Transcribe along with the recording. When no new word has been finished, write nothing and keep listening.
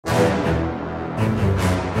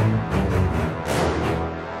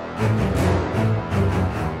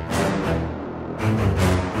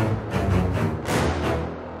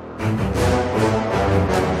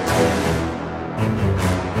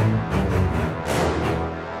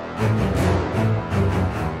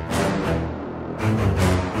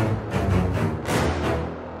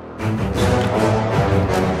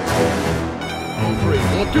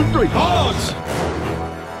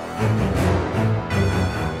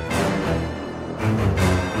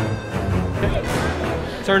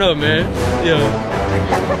turn up, man. Yeah.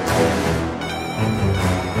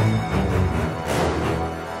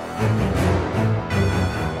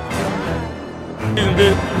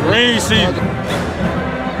 Rain season.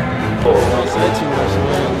 Don't say too much,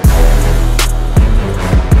 man.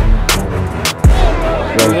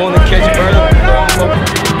 You want to catch a bird up?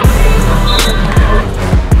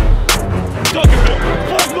 Duncanville,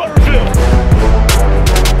 Fort Lauderdale.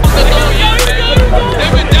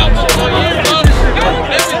 They've been down for 4 years, bro.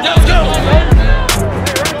 They've been down for 4 years.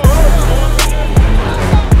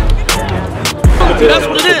 That's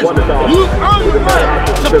what it is. You've earned the right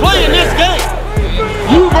to play in this game.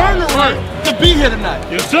 You've earned the right to be here tonight.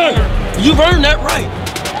 Yes, sir. You've earned that right.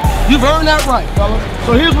 You've earned that right, fellas.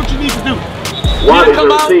 So here's what you need to do. Wylie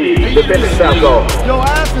come out and you defending South Goal. Your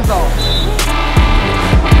ass is off.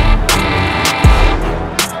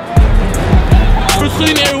 We're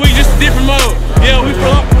shooting every week, just a different mode. Yeah, we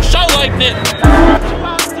for show like that.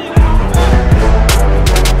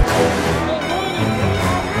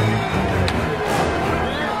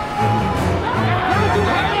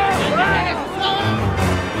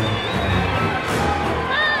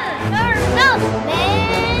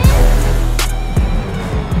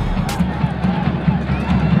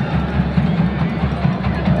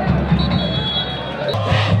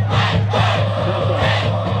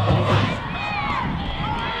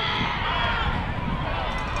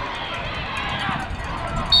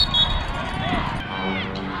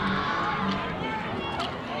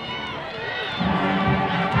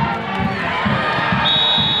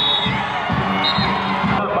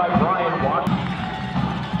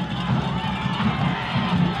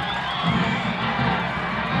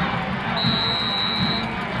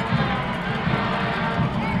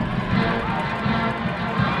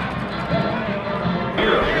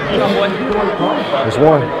 It's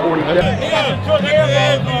one.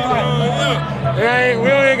 We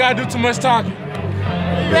ain't gotta do too much talking.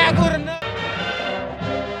 Back with another.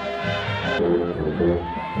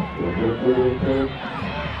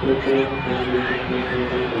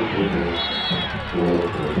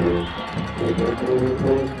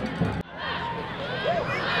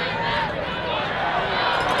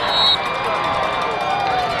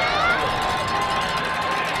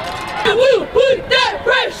 We'll put that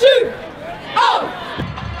pressure on.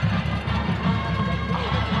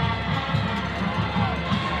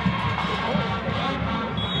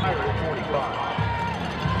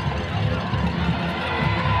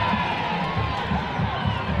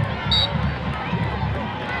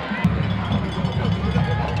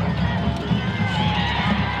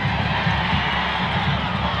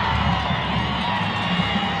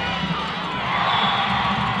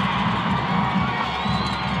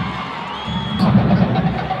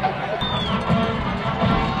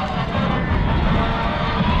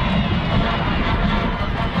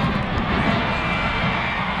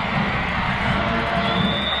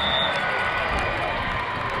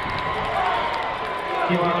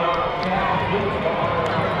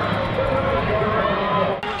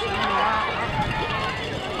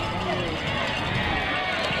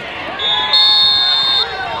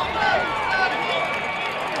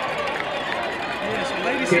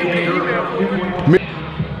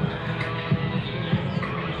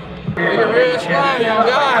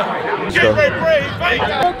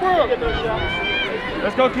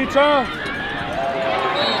 Let's go, keep trying.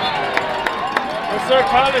 Yes, sir,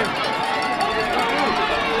 Colin.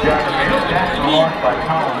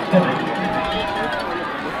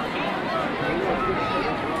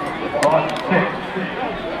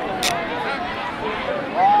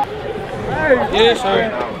 Yes, sir.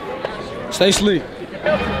 Stay asleep. You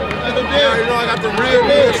know I got the real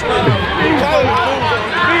best.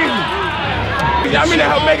 I mean, they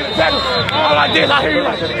help making the tackle. All like this, I hear you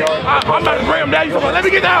like, I'm about to bring him down. You let me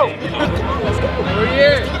get down. Oh,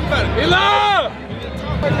 yeah. He love.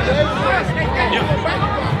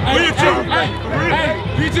 Hey,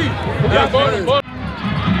 PG. Yeah, boy.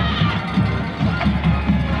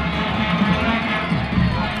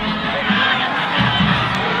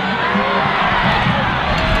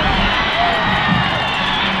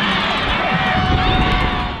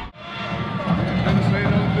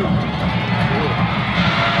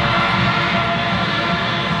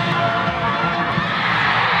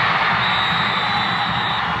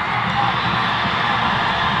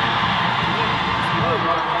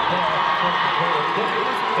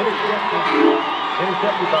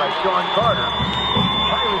 Intercepted by Sean Carter.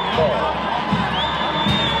 Pirates ball.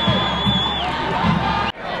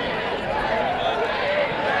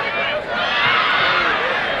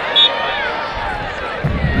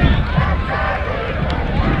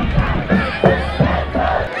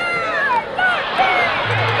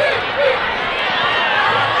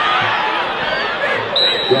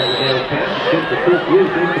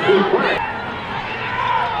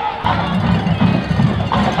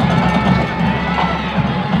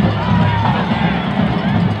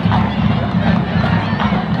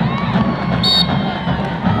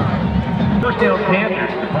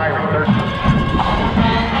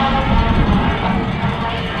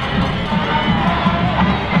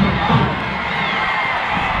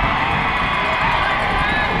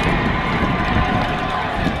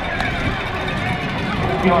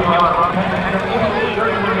 Slide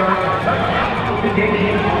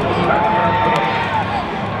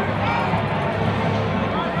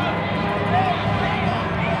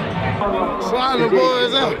the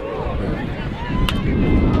boys out.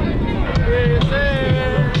 Yes,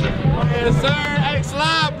 sir. Yes, sir. Hey,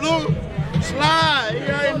 slide, Blue. Slide. You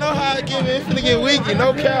already know how to get it. It's finna get weaky.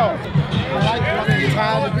 No cow. I like it.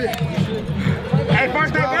 Time to be. Hey,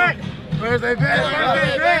 first day back. First day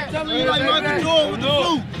back. Tell me you like Michael Jordan with the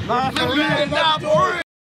flu.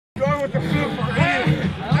 Jordan with the flu for real.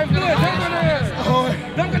 I'm good.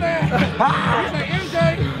 Duncanville. He's like MJ.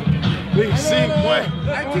 Big sick boy.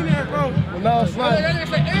 19 there, bro. Well, no, it's not.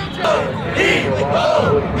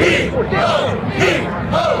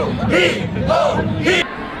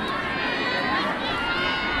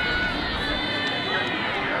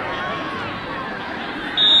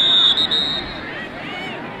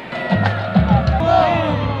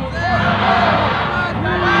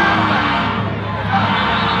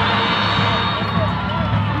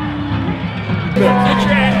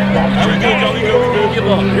 We go. Give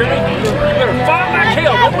up. Hear me? You better find my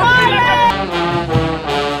tail.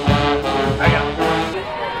 I got it.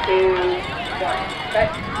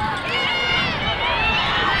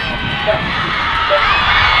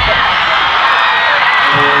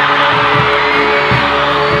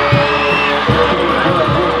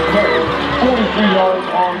 Yards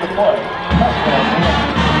on the play. Touchdown.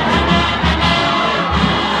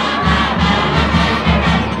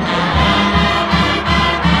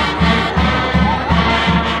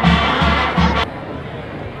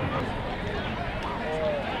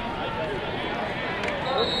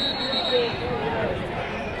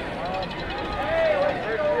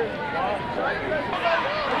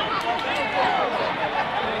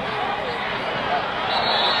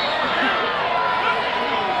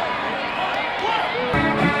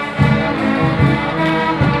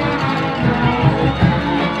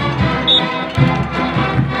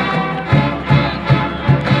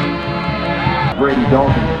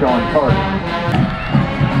 Dalton, Sean Carter.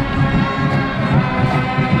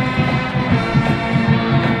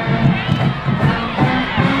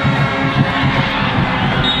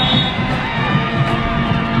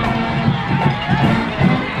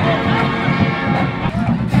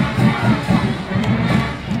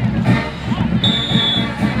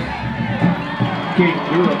 King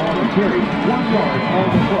threw a on the carry, 1 yard on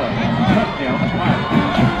the play. Touchdown,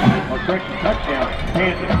 Wylie. Or correction, touchdown,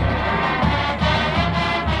 Panther.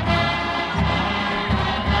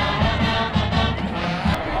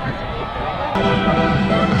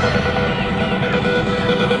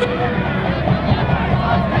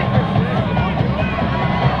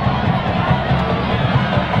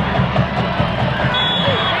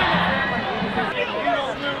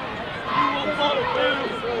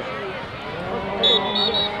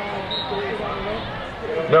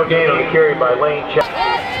 No gain on the carry by Lane.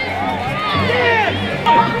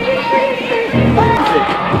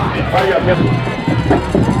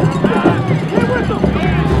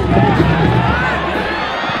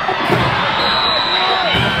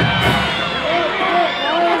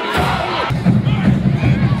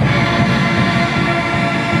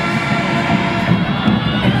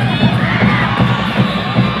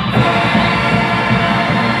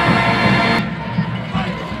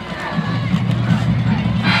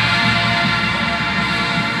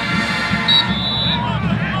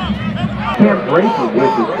 Cam Bracer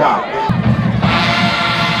with the stop.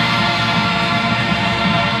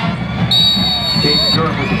 James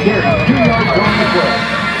Durham with the carry. 2 yards on the play.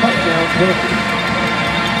 Touchdown, Panthers.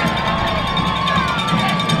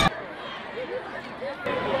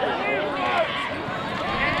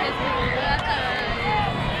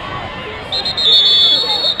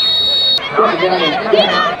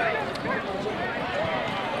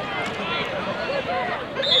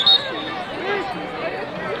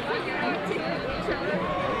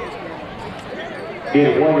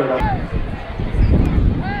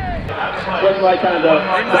 What's like kind of the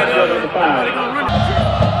 5?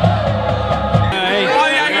 Hey. Oh,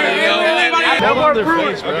 yeah, that was their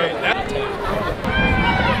face, bro.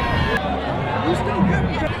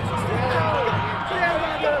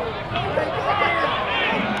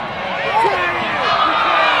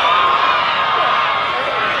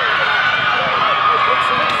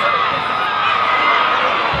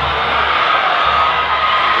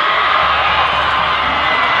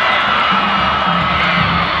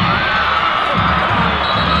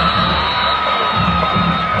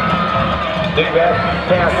 Big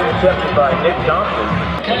pass intercepted by Nick Johnson.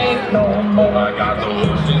 Can't no more. I got the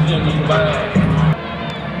horses in the bag.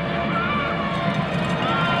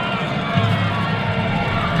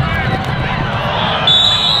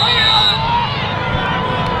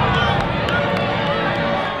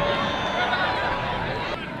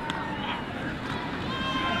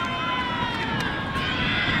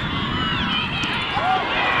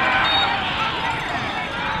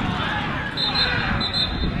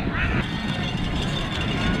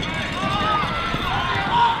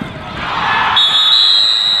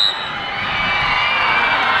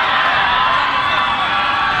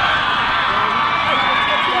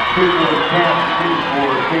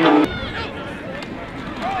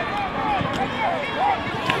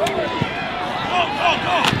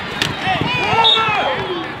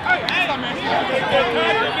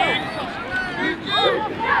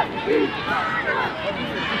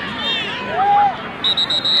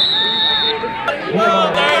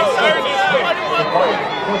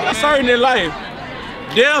 Certain in life,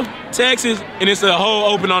 death, taxes, and it's a hole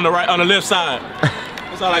open on the right, on the left side.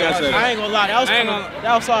 That's all I gotta say. I ain't gonna lie, that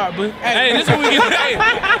was sorry, but Hey, this is what we get.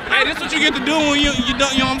 Hey, this is what you get to do when you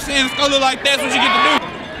don't. You know what I'm saying? It's gonna look like that's what you get to do.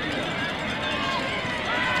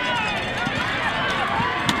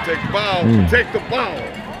 Protect the ball. Protect the ball.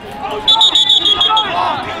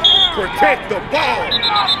 Protect the ball.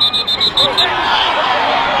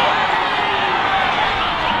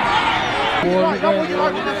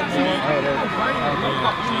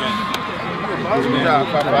 Good job,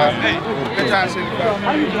 Papa. Good job,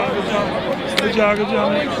 Good job, good job.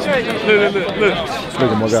 Look.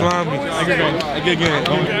 Slimy. Good game.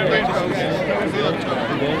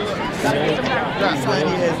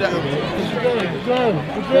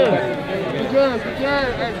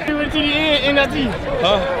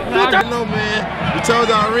 I know, man. We told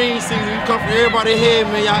y'all ring season, we come for everybody head,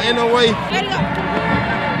 man. Y'all in the way.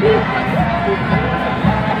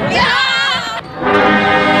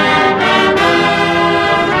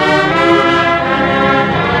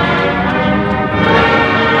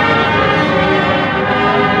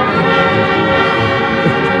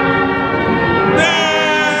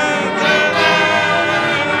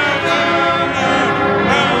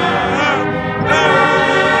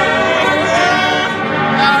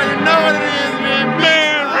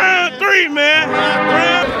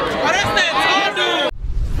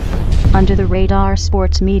 Under the Radar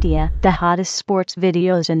Sports Media, the hottest sports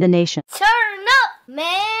videos in the nation. Turn up,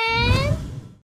 man!